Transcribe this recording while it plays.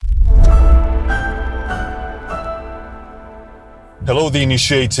Hello, the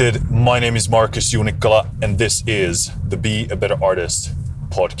initiated. My name is Markus Junikala, and this is the Be a Better Artist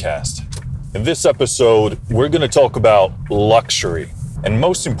podcast. In this episode, we're going to talk about luxury, and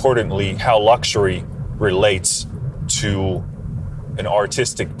most importantly, how luxury relates to an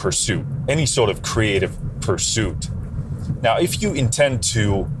artistic pursuit, any sort of creative pursuit. Now, if you intend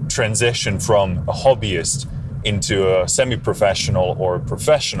to transition from a hobbyist into a semi-professional or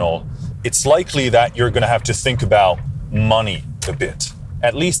professional, it's likely that you're going to have to think about money a bit,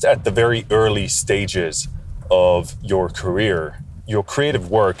 at least at the very early stages of your career. Your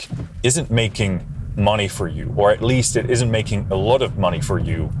creative work isn't making money for you, or at least it isn't making a lot of money for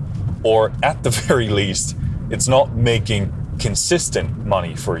you, or at the very least, it's not making consistent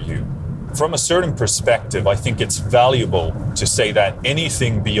money for you. From a certain perspective, I think it's valuable to say that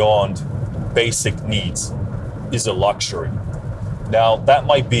anything beyond basic needs is a luxury. Now, that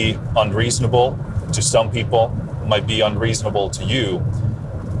might be unreasonable to some people, might be unreasonable to you,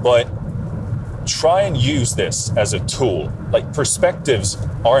 but try and use this as a tool. Like, perspectives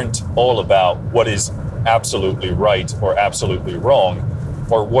aren't all about what is absolutely right or absolutely wrong,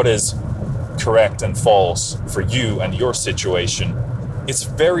 or what is correct and false for you and your situation. It's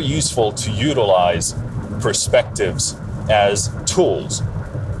very useful to utilize perspectives as tools,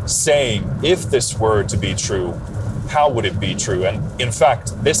 saying, if this were to be true, how would it be true? And in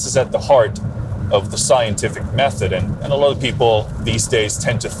fact, this is at the heart of the scientific method. And a lot of people these days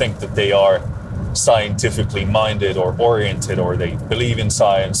tend to think that they are scientifically minded or oriented, or they believe in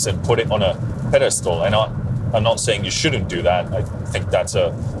science and put it on a pedestal. And I'm not saying you shouldn't do that. I think that's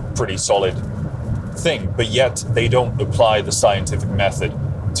a pretty solid thing, but yet they don't apply the scientific method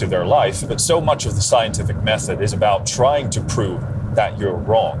to their life. But so much of the scientific method is about trying to prove that you're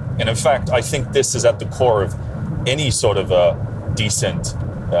wrong. And in fact, I think this is at the core of any sort of a decent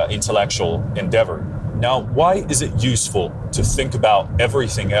intellectual endeavor. Now, why is it useful to think about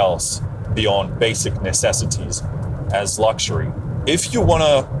everything else beyond basic necessities as luxury? If you want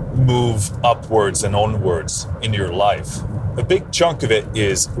to move upwards and onwards in your life, a big chunk of it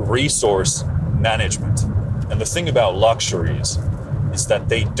is resource management. And the thing about luxuries is that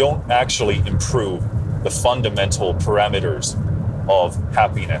they don't actually improve the fundamental parameters of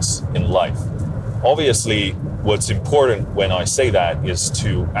happiness in life. Obviously, what's important when I say that is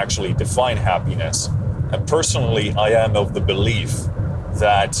to actually define happiness. And personally, I am of the belief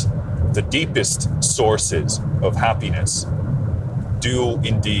that the deepest sources of happiness do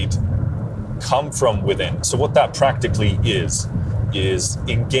indeed come from within. So what that practically is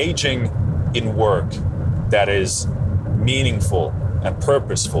engaging in work that is meaningful and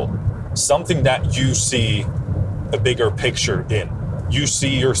purposeful, something that you see a bigger picture in. You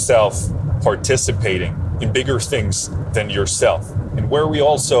see yourself participating in bigger things than yourself. And where we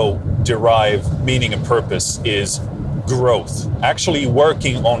also derive meaning and purpose is growth, actually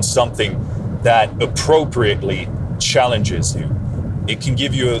working on something that appropriately challenges you. It can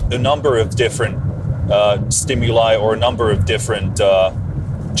give you a number of different stimuli, or a number of different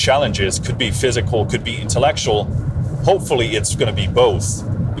challenges. Could be physical, could be intellectual. Hopefully it's going to be both.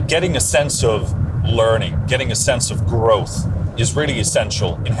 But getting a sense of learning, getting a sense of growth is really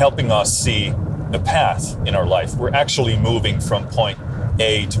essential in helping us see a path in our life. We're actually moving from point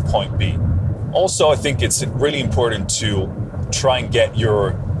A to point B. Also, I think it's really important to try and get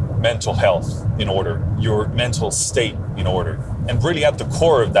your mental health in order, your mental state in order. And really at the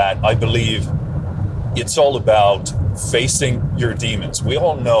core of that, I believe it's all about facing your demons. We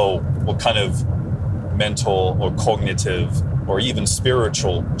all know what kind of mental or cognitive or even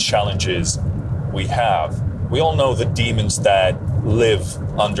spiritual challenges we have. We all know the demons that live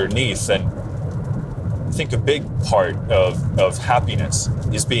underneath. And I think a big part of happiness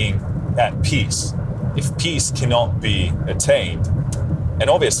is being at peace. If peace cannot be attained, and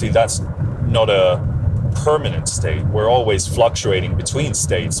obviously that's not a permanent state, we're always fluctuating between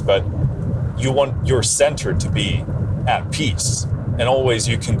states, but you want your center to be at peace. And always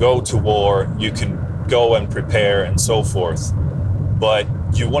you can go to war, you can go and prepare and so forth, but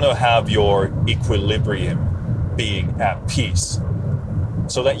you want to have your equilibrium being at peace,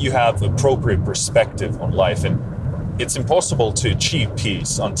 so that you have appropriate perspective on life. And it's impossible to achieve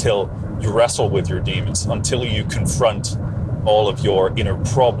peace until you wrestle with your demons, until you confront all of your inner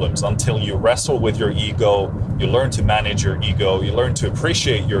problems, until you wrestle with your ego, you learn to manage your ego, you learn to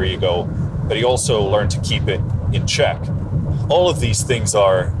appreciate your ego, but you also learn to keep it in check. All of these things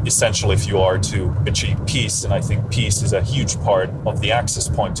are essential if you are to achieve peace, and I think peace is a huge part of the access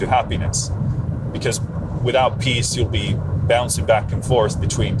point to happiness, because without peace you'll be bouncing back and forth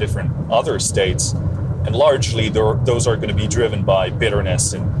between different other states, and largely those are going to be driven by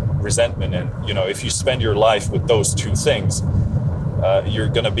bitterness and resentment. And if you spend your life with those two things, you're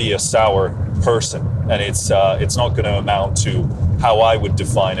going to be a sour person, and it's not going to amount to how I would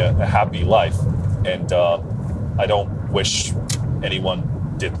define a happy life. And I don't wish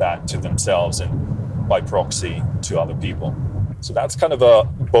anyone did that to themselves and by proxy to other people. So that's kind of a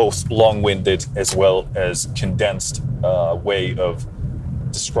both long-winded as well as condensed way of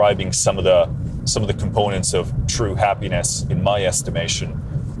describing some of the components of true happiness in my estimation.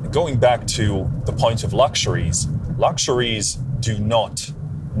 Going back to the point of luxuries do not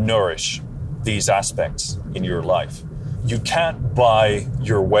nourish these aspects in your life. You can't buy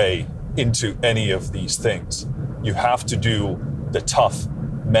your way into any of these things. You have to do the tough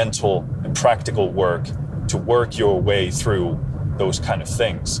mental and practical work to work your way through those kind of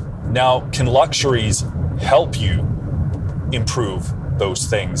things. Now, can luxuries help you improve those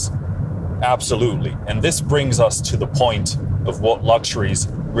things? Absolutely. And this brings us to the point of what luxuries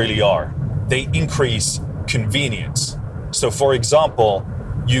really are. They increase convenience. So for example,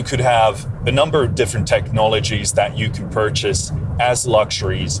 you could have a number of different technologies that you can purchase as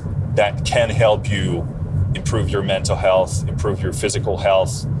luxuries that can help you improve your mental health, improve your physical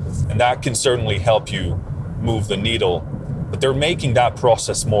health, and that can certainly help you move the needle. But they're making that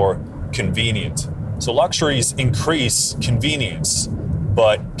process more convenient. So luxuries increase convenience,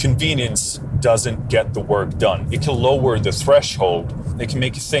 but convenience doesn't get the work done. It can lower the threshold. It can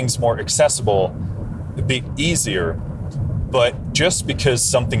make things more accessible, a bit easier. But just because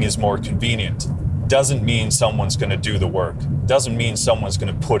something is more convenient doesn't mean someone's going to do the work. Doesn't mean someone's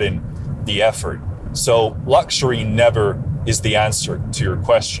going to put in the effort. So luxury never is the answer to your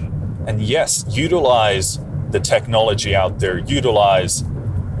question. And yes, utilize the technology out there. Utilize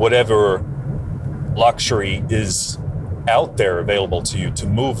whatever luxury is out there available to you to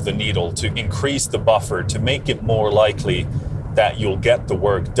move the needle, to increase the buffer, to make it more likely that you'll get the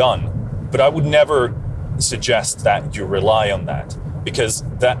work done. But I would never suggest that you rely on that, because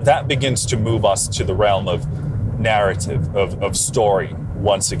that begins to move us to the realm of narrative, of story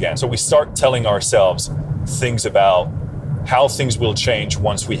once again. So we start telling ourselves things about how things will change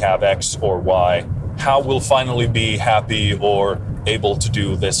once we have X or Y, how we'll finally be happy or able to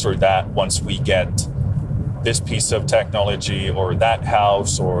do this or that once we get this piece of technology or that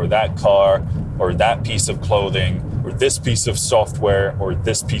house or that car or that piece of clothing or this piece of software or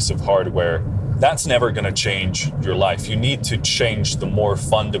this piece of hardware. That's never going to change your life. You need to change the more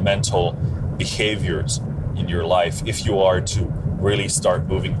fundamental behaviors in your life if you are to really start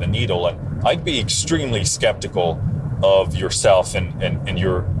moving the needle. And I'd be extremely skeptical of yourself and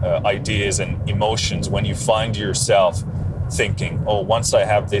your ideas and emotions when you find yourself thinking, oh, once I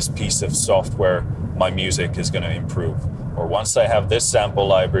have this piece of software, my music is going to improve. Or once I have this sample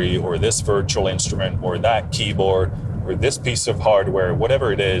library or this virtual instrument or that keyboard or this piece of hardware,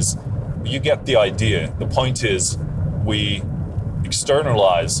 whatever it is, you get the idea. The point is we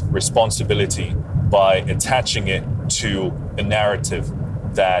externalize responsibility by attaching it to a narrative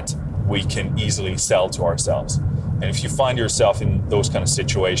that we can easily sell to ourselves. And if you find yourself in those kind of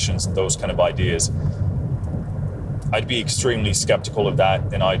situations and those kind of ideas, I'd be extremely skeptical of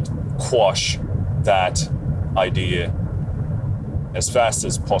that, and I'd quash that idea as fast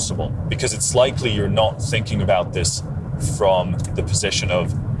as possible, because it's likely you're not thinking about this from the position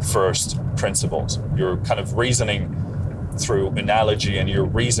of first principles. You're kind of reasoning through analogy and you're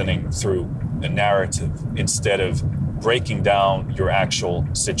reasoning through a narrative instead of breaking down your actual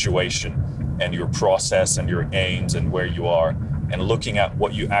situation and your process and your aims and where you are and looking at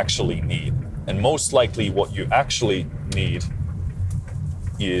what you actually need. And most likely what you actually need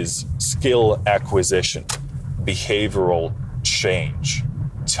is skill acquisition, behavioral change,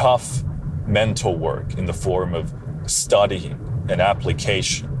 tough mental work in the form of studying and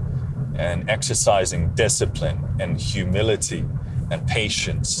application and exercising discipline and humility and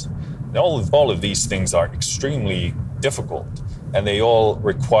patience. And all of these things are extremely difficult, and they all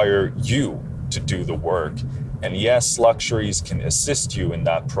require you to do the work. And yes, luxuries can assist you in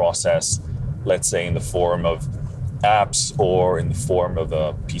that process, let's say in the form of apps or in the form of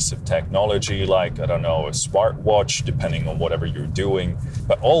a piece of technology like, I don't know, a smartwatch, depending on whatever you're doing.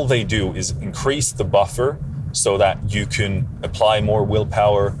 But all they do is increase the buffer so that you can apply more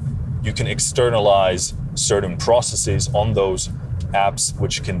willpower. You can externalize certain processes on those apps,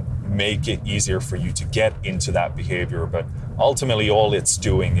 which can make it easier for you to get into that behavior. But ultimately, all it's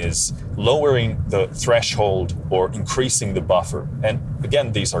doing is lowering the threshold or increasing the buffer. And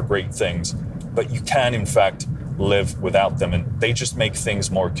again, these are great things, but you can, in fact, live without them, and they just make things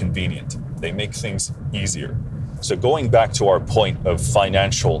more convenient. They make things easier. So going back to our point of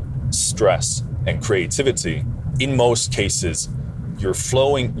financial stress and creativity, in most cases, you're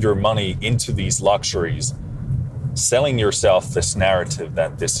flowing your money into these luxuries selling yourself this narrative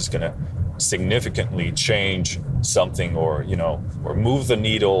that this is going to significantly change something, or move the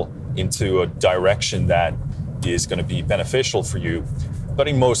needle into a direction that is going to be beneficial for you. But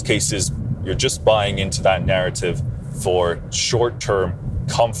in most cases, you're just buying into that narrative for short-term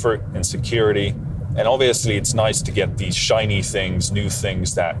comfort and security. And obviously it's nice to get these shiny things, new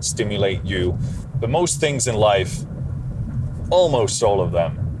things that stimulate you. But most things in life, almost all of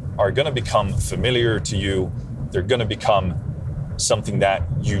them, are going to become familiar to you. They're going to become something that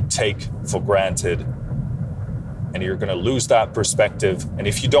you take for granted, and you're going to lose that perspective. And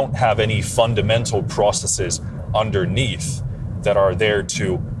if you don't have any fundamental processes underneath that are there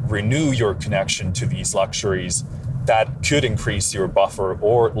to renew your connection to these luxuries, that could increase your buffer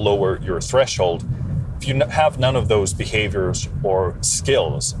or lower your threshold. If you have none of those behaviors or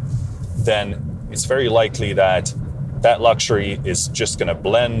skills, then it's very likely that that luxury is just going to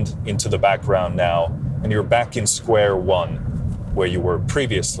blend into the background now, and you're back in square one where you were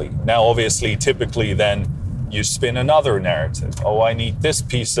previously. Now, obviously, typically then you spin another narrative. Oh, I need this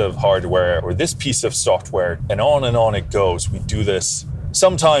piece of hardware or this piece of software, and on it goes. We do this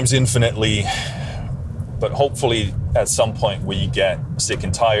sometimes infinitely, but hopefully at some point we get sick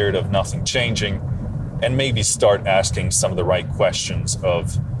and tired of nothing changing, and maybe start asking some of the right questions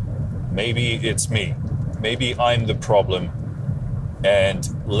of, maybe it's me, maybe I'm the problem, and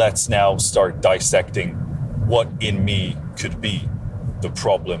let's now start dissecting what in me could be the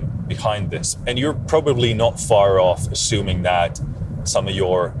problem behind this. And you're probably not far off assuming that some of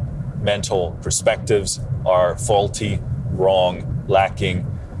your mental perspectives are faulty, wrong, lacking.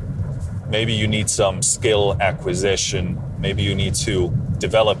 Maybe you need some skill acquisition. Maybe you need to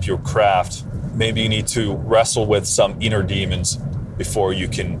develop your craft. Maybe you need to wrestle with some inner demons before you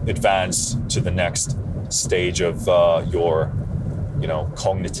can advance to the next stage of your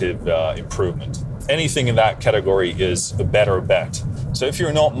cognitive improvement. Anything in that category is a better bet. So if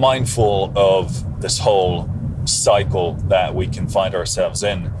you're not mindful of this whole cycle that we can find ourselves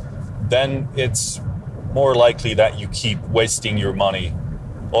in, then it's more likely that you keep wasting your money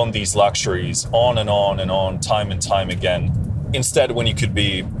on these luxuries on and on, time and time again. Instead, when you could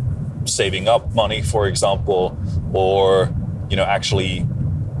be saving up money, for example, or actually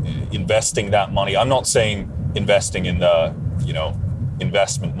investing that money. I'm not saying investing in the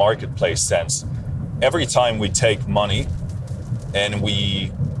investment marketplace sense. Every time we take money and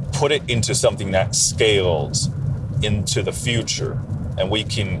we put it into something that scales into the future, and we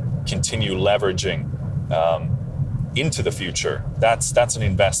can continue leveraging into the future, that's an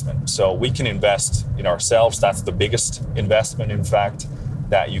investment. So we can invest in ourselves. That's the biggest investment, in fact,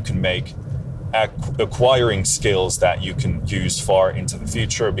 that you can make. Acquiring skills that you can use far into the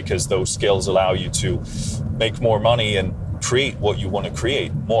future, because those skills allow you to make more money and create what you want to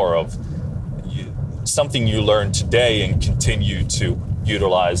create more of. Something you learn today and continue to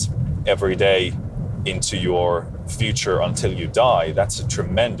utilize every day into your future until you die, that's a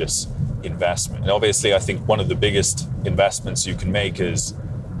tremendous investment. And obviously, I think one of the biggest investments you can make is,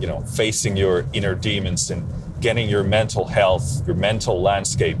 facing your inner demons and getting your mental health, your mental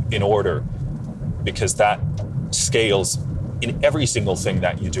landscape in order, because that scales in every single thing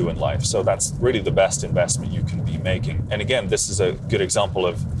that you do in life. So that's really the best investment you can be making. And again, this is a good example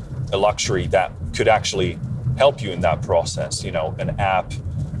of a luxury that could actually help you in that process, an app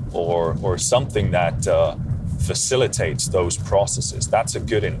or something that facilitates those processes. That's a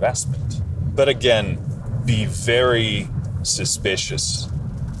good investment. But again, be very suspicious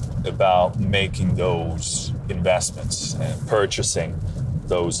about making those investments and purchasing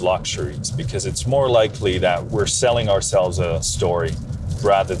those luxuries, because it's more likely that we're selling ourselves a story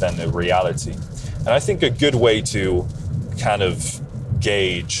rather than a reality. And I think a good way to kind of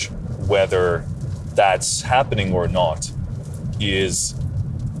gauge whether that's happening or not is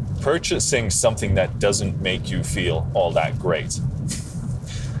purchasing something that doesn't make you feel all that great.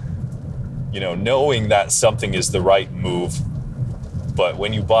 Knowing that something is the right move, but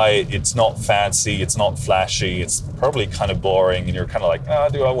when you buy it, it's not fancy, it's not flashy, it's probably kind of boring, and you're kind of like,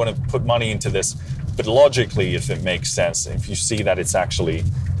 do I want to put money into this? But logically, if it makes sense, if you see that it's actually,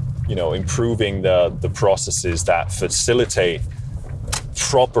 improving the processes that facilitate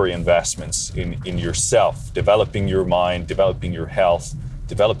proper investments in yourself, developing your mind, developing your health,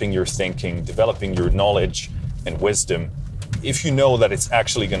 developing your thinking, developing your knowledge and wisdom, if you know that it's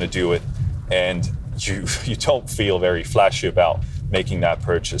actually going to do it, and you don't feel very flashy about making that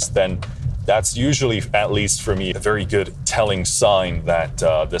purchase, then that's usually, at least for me, a very good telling sign that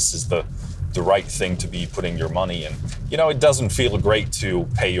this is the right thing to be putting your money in. It doesn't feel great to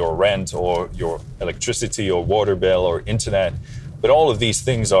pay your rent or your electricity or water bill or internet, but all of these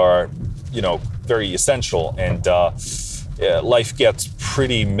things are very essential. And life gets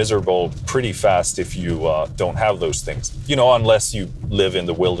pretty miserable pretty fast if you don't have those things. Unless you live in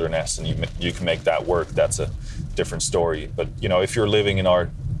the wilderness and you can make that work. That's a different story. But if you're living in our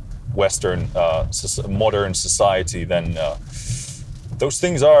Western modern society, then those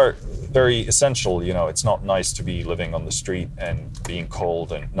things are very essential. It's not nice to be living on the street and being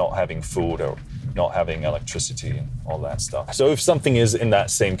cold and not having food or not having electricity and all that stuff. So if something is in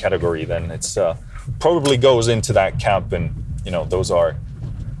that same category, then it's probably goes into that camp, and those are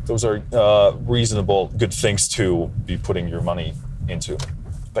reasonable, good things to be putting your money into.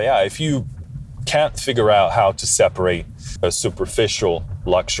 But yeah, if you can't figure out how to separate a superficial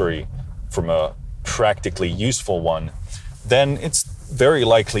luxury from a practically useful one, then it's very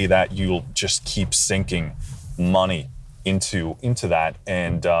likely that you'll just keep sinking money into that,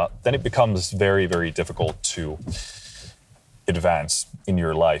 and then it becomes very, very difficult to advance in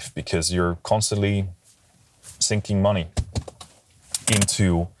your life because you're constantly sinking money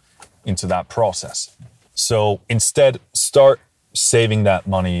into that process. So instead, start saving that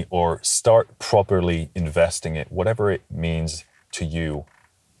money or start properly investing it, whatever it means to you.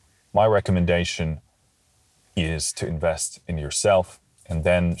 My recommendation is to invest in yourself and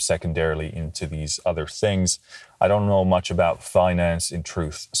then secondarily into these other things. I don't know much about finance in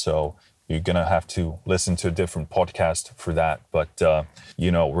truth, so you're going to have to listen to a different podcast for that. But,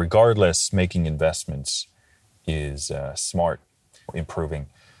 regardless, making investments is smart, improving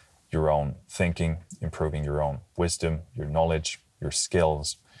your own thinking, improving your own wisdom, your knowledge, your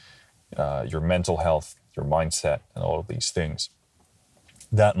skills, your mental health, your mindset, and all of these things.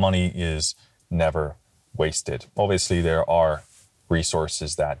 That money is never wasted. Obviously, there are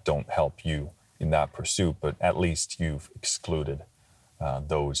resources that don't help you in that pursuit, but at least you've excluded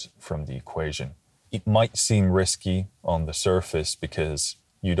those from the equation. It might seem risky on the surface because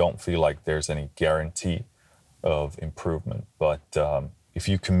you don't feel like there's any guarantee of improvement, but if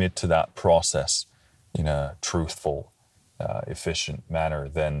you commit to that process in a truthful, efficient manner,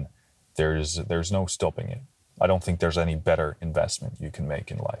 then there's no stopping it. I don't think there's any better investment you can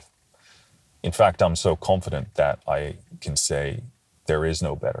make in life. In fact, I'm so confident that I can say there is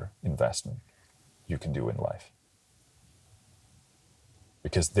no better investment you can do in life.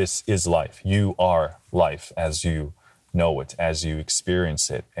 Because this is life. You are life as you know it, as you experience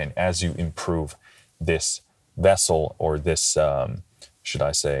it, and as you improve this vessel or this,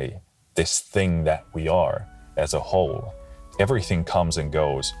 this thing that we are as a whole. Everything comes and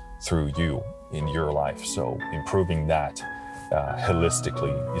goes through you in your life. So improving that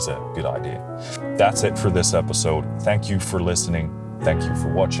holistically is a good idea. That's it for this episode. Thank you for listening. Thank you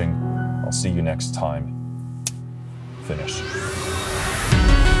for watching. I'll see you next time. Finish.